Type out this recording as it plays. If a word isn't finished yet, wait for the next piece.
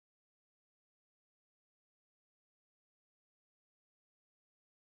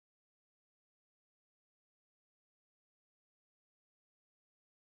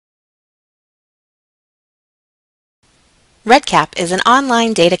REDCap is an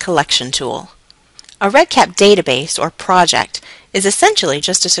online data collection tool. A REDCap database or project is essentially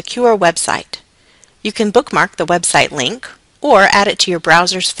just a secure website. You can bookmark the website link or add it to your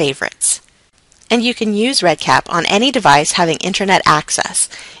browser's favorites. And you can use REDCap on any device having internet access,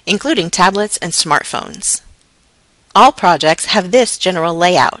 including tablets and smartphones. All projects have this general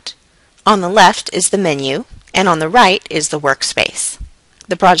layout. On the left is the menu, and on the right is the workspace.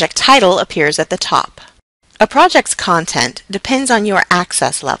 The project title appears at the top. A project's content depends on your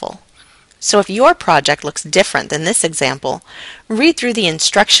access level. So if your project looks different than this example, read through the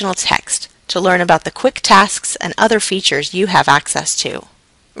instructional text to learn about the quick tasks and other features you have access to.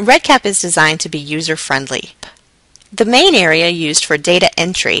 REDCap is designed to be user-friendly. The main area used for data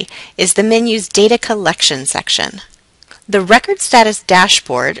entry is the menu's Data Collection section. The Record Status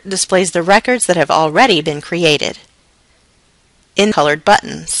dashboard displays the records that have already been created in colored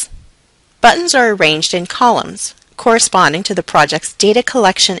buttons. Buttons are arranged in columns, corresponding to the project's data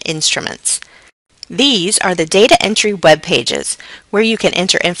collection instruments. These are the data entry web pages, where you can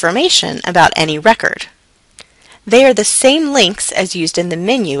enter information about any record. They are the same links as used in the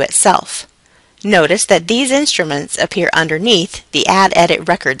menu itself. Notice that these instruments appear underneath the Add Edit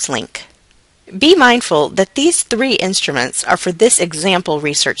Records link. Be mindful that these three instruments are for this example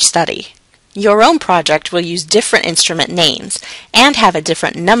research study. Your own project will use different instrument names and have a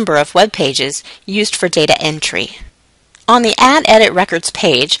different number of web pages used for data entry. On the Add Edit Records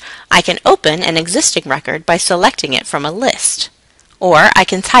page, I can open an existing record by selecting it from a list. Or I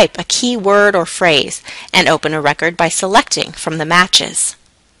can type a keyword or phrase and open a record by selecting from the matches.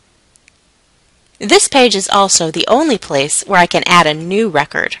 This page is also the only place where I can add a new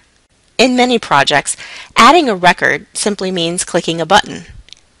record. In many projects, adding a record simply means clicking a button.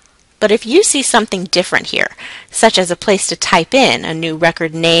 But if you see something different here, such as a place to type in a new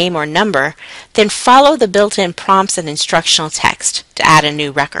record name or number, then follow the built-in prompts and instructional text to add a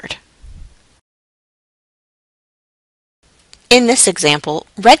new record. In this example,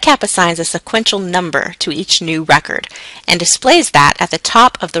 REDCap assigns a sequential number to each new record and displays that at the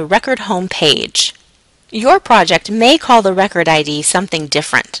top of the record home page. Your project may call the record ID something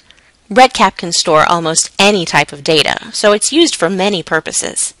different. REDCap can store almost any type of data, so it's used for many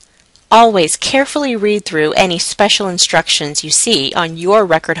purposes. Always carefully read through any special instructions you see on your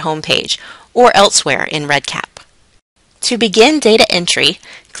record homepage or elsewhere in REDCap. To begin data entry,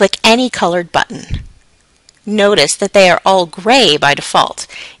 click any colored button. Notice that they are all gray by default,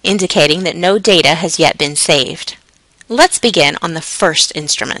 indicating that no data has yet been saved. Let's begin on the first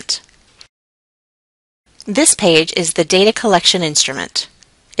instrument. This page is the data collection instrument.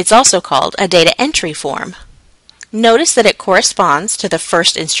 It's also called a data entry form. Notice that it corresponds to the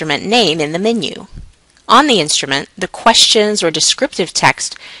first instrument name in the menu. On the instrument, the questions or descriptive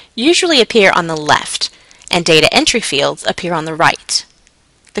text usually appear on the left, and data entry fields appear on the right.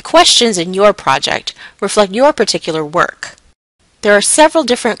 The questions in your project reflect your particular work. There are several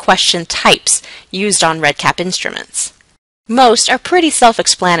different question types used on REDCap instruments. Most are pretty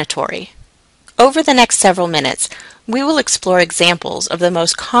self-explanatory. Over the next several minutes, we will explore examples of the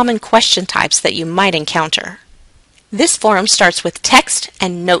most common question types that you might encounter. This form starts with text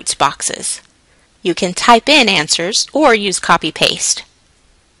and notes boxes. You can type in answers or use copy-paste.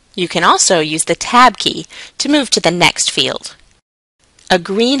 You can also use the Tab key to move to the next field. A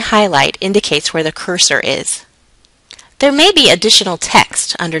green highlight indicates where the cursor is. There may be additional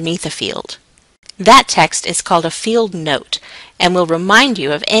text underneath a field. That text is called a field note and will remind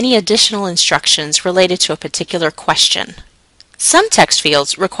you of any additional instructions related to a particular question. Some text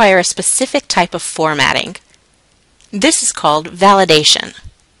fields require a specific type of formatting. This is called validation.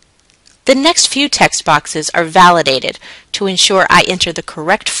 The next few text boxes are validated to ensure I enter the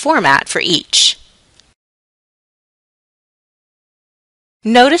correct format for each.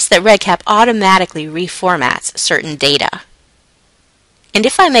 Notice that REDCap automatically reformats certain data. And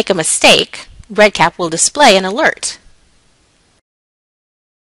if I make a mistake, REDCap will display an alert.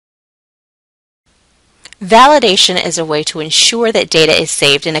 Validation is a way to ensure that data is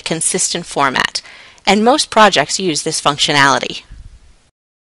saved in a consistent format, and most projects use this functionality.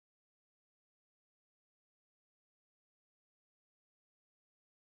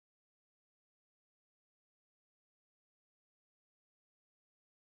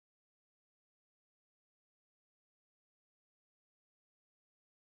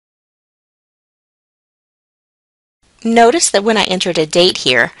 Notice that when I entered a date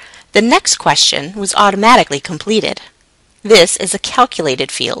here, the next question was automatically completed. This is a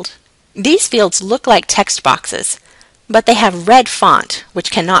calculated field. These fields look like text boxes, but they have red font, which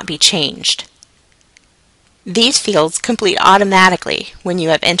cannot be changed. These fields complete automatically when you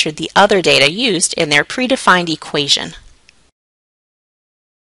have entered the other data used in their predefined equation.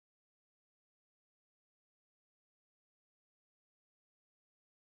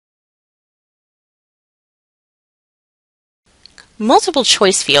 Multiple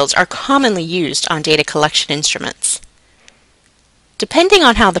choice fields are commonly used on data collection instruments. Depending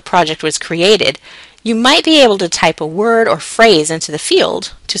on how the project was created, you might be able to type a word or phrase into the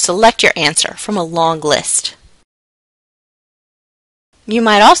field to select your answer from a long list. You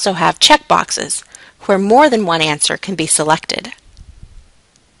might also have checkboxes, where more than one answer can be selected.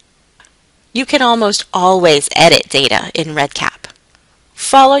 You can almost always edit data in REDCap.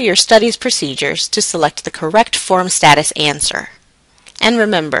 Follow your study's procedures to select the correct form status answer. And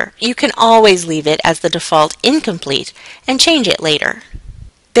remember, you can always leave it as the default incomplete and change it later.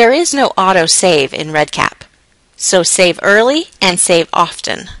 There is no auto-save in REDCap, so save early and save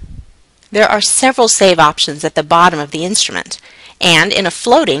often. There are several save options at the bottom of the instrument and in a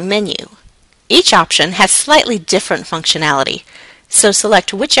floating menu. Each option has slightly different functionality, so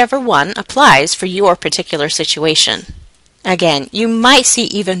select whichever one applies for your particular situation. Again, you might see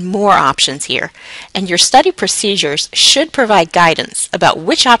even more options here, and your study procedures should provide guidance about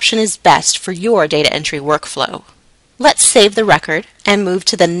which option is best for your data entry workflow. Let's save the record and move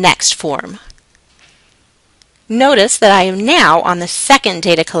to the next form. Notice that I am now on the second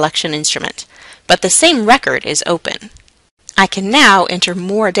data collection instrument, but the same record is open. I can now enter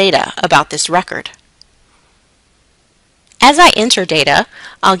more data about this record. As I enter data,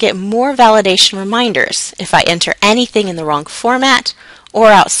 I'll get more validation reminders if I enter anything in the wrong format or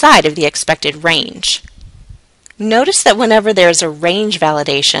outside of the expected range. Notice that whenever there is a range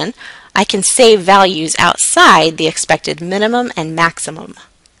validation, I can save values outside the expected minimum and maximum.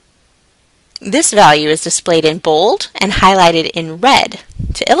 This value is displayed in bold and highlighted in red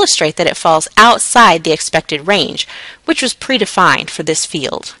to illustrate that it falls outside the expected range, which was predefined for this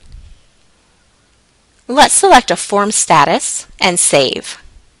field. Let's select a form status and save.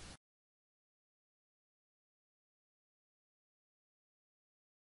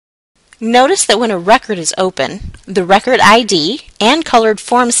 Notice that when a record is open, the record ID and colored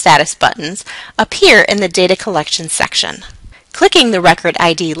form status buttons appear in the data collection section. Clicking the record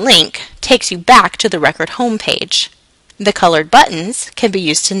ID link takes you back to the record home page. The colored buttons can be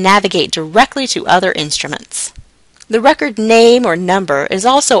used to navigate directly to other instruments. The record name or number is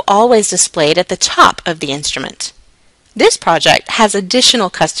also always displayed at the top of the instrument. This project has additional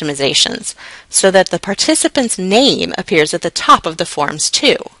customizations so that the participant's name appears at the top of the forms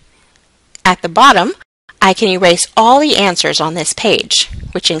too. At the bottom, I can erase all the answers on this page,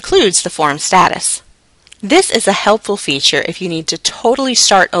 which includes the form status. This is a helpful feature if you need to totally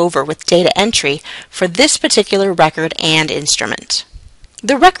start over with data entry for this particular record and instrument.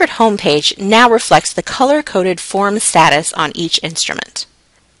 The record homepage now reflects the color-coded form status on each instrument.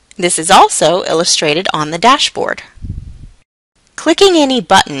 This is also illustrated on the dashboard. Clicking any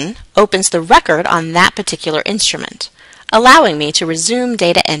button opens the record on that particular instrument, allowing me to resume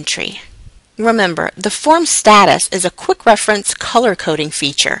data entry. Remember, the form status is a quick reference color coding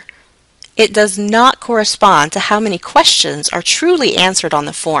feature. It does not correspond to how many questions are truly answered on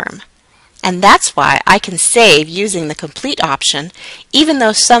the form. And that's why I can save using the complete option, even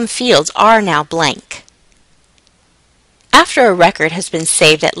though some fields are now blank. After a record has been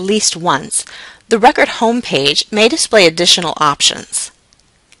saved at least once, the record homepage may display additional options.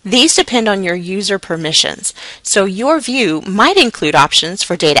 These depend on your user permissions, so your view might include options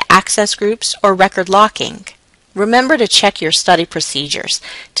for data access groups or record locking. Remember to check your study procedures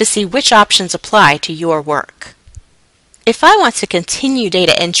to see which options apply to your work. If I want to continue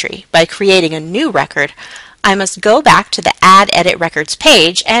data entry by creating a new record, I must go back to the Add Edit Records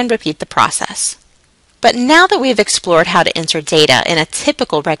page and repeat the process. But now that we've explored how to enter data in a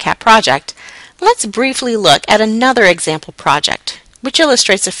typical REDCap project, let's briefly look at another example project, which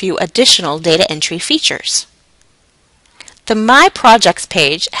illustrates a few additional data entry features. The My Projects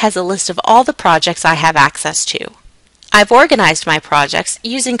page has a list of all the projects I have access to. I've organized my projects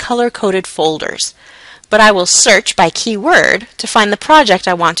using color-coded folders, but I will search by keyword to find the project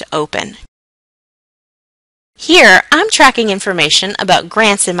I want to open. Here, I'm tracking information about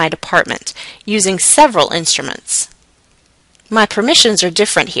grants in my department using several instruments. My permissions are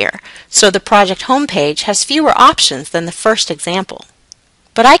different here, so the project homepage has fewer options than the first example.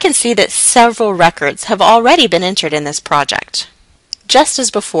 But I can see that several records have already been entered in this project. Just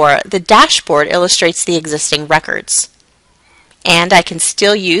as before, the dashboard illustrates the existing records. And I can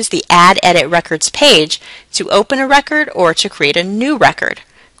still use the Add Edit Records page to open a record or to create a new record,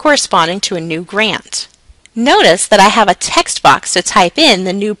 corresponding to a new grant. Notice that I have a text box to type in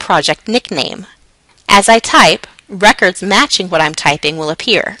the new project nickname. As I type, records matching what I'm typing will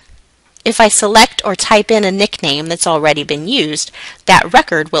appear. If I select or type in a nickname that's already been used, that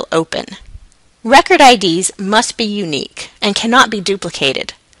record will open. Record IDs must be unique and cannot be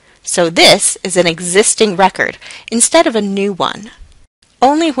duplicated. So this is an existing record instead of a new one.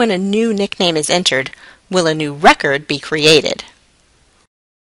 Only when a new nickname is entered will a new record be created.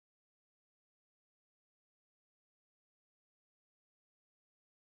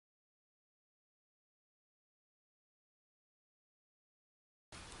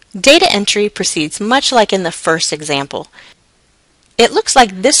 Data entry proceeds much like in the first example. It looks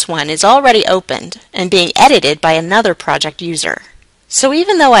like this one is already opened and being edited by another project user. So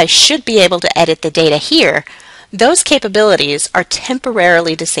even though I should be able to edit the data here, those capabilities are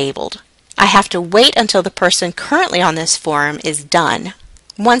temporarily disabled. I have to wait until the person currently on this form is done.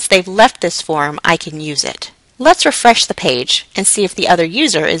 Once they've left this form, I can use it. Let's refresh the page and see if the other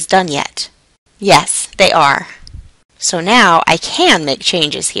user is done yet. Yes, they are. So now I can make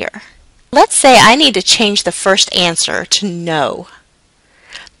changes here. Let's say I need to change the first answer to no.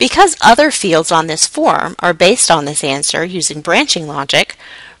 Because other fields on this form are based on this answer using branching logic,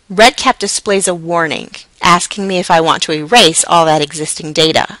 REDCap displays a warning asking me if I want to erase all that existing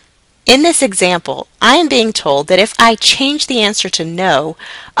data. In this example, I am being told that if I change the answer to no,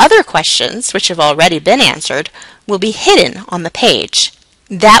 other questions, which have already been answered, will be hidden on the page.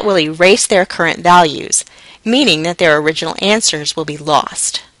 That will erase their current values, meaning that their original answers will be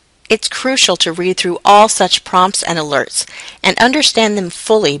lost. It's crucial to read through all such prompts and alerts and understand them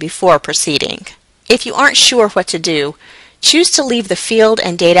fully before proceeding. If you aren't sure what to do, choose to leave the field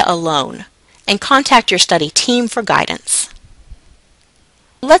and data alone and contact your study team for guidance.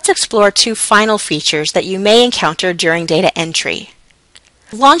 Let's explore two final features that you may encounter during data entry.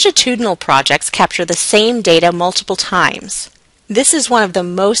 Longitudinal projects capture the same data multiple times. This is one of the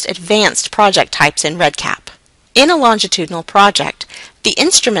most advanced project types in REDCap. In a longitudinal project, the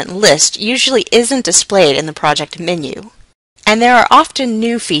instrument list usually isn't displayed in the project menu, and there are often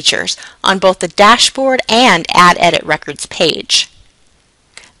new features on both the dashboard and Add Edit Records page.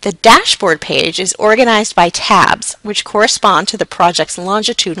 The dashboard page is organized by tabs, which correspond to the project's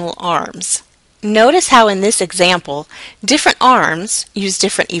longitudinal arms. Notice how in this example, different arms use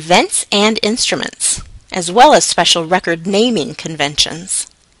different events and instruments, as well as special record naming conventions.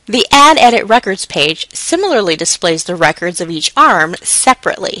 The Add Edit Records page similarly displays the records of each arm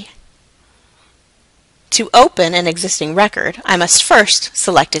separately. To open an existing record, I must first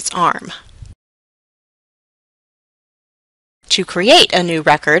select its arm. To create a new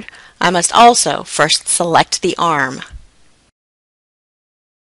record, I must also first select the arm.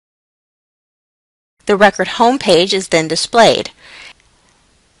 The record home page is then displayed.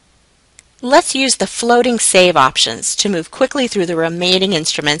 Let's use the floating save options to move quickly through the remaining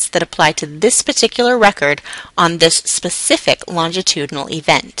instruments that apply to this particular record on this specific longitudinal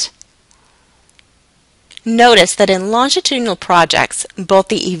event. Notice that in longitudinal projects, both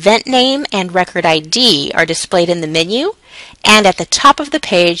the event name and record ID are displayed in the menu and at the top of the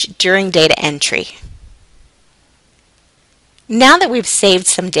page during data entry. Now that we've saved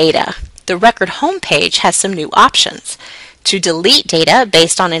some data, the record home page has some new options to delete data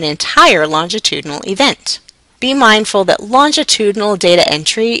based on an entire longitudinal event. Be mindful that longitudinal data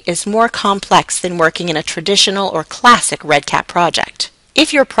entry is more complex than working in a traditional or classic REDCap project.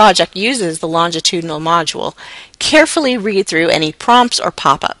 If your project uses the longitudinal module, carefully read through any prompts or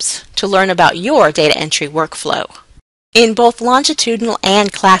pop-ups to learn about your data entry workflow. In both longitudinal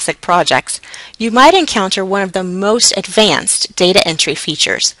and classic projects, you might encounter one of the most advanced data entry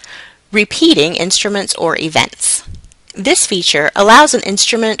features, repeating instruments or events. This feature allows an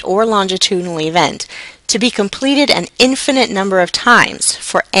instrument or longitudinal event to be completed an infinite number of times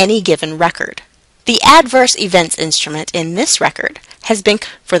for any given record. The adverse events instrument in this record has been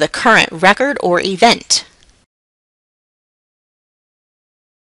for the current record or event.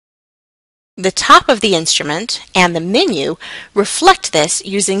 The top of the instrument and the menu reflect this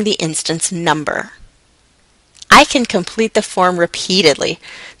using the instance number. I can complete the form repeatedly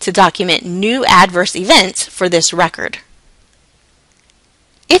to document new adverse events for this record.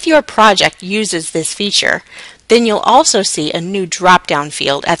 If your project uses this feature, then you'll also see a new drop-down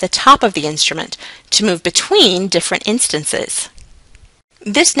field at the top of the instrument to move between different instances.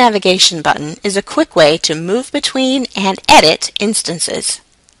 This navigation button is a quick way to move between and edit instances.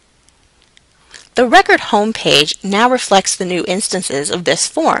 The record home page now reflects the new instances of this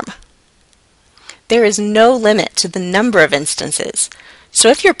form. There is no limit to the number of instances, so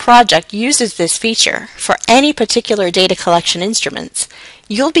if your project uses this feature for any particular data collection instruments,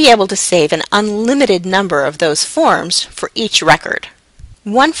 you'll be able to save an unlimited number of those forms for each record.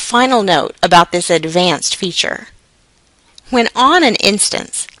 One final note about this advanced feature. When on an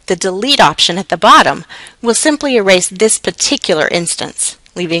instance, the delete option at the bottom will simply erase this particular instance,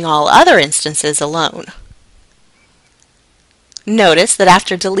 leaving all other instances alone. Notice that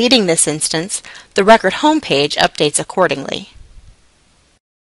after deleting this instance, the record home page updates accordingly.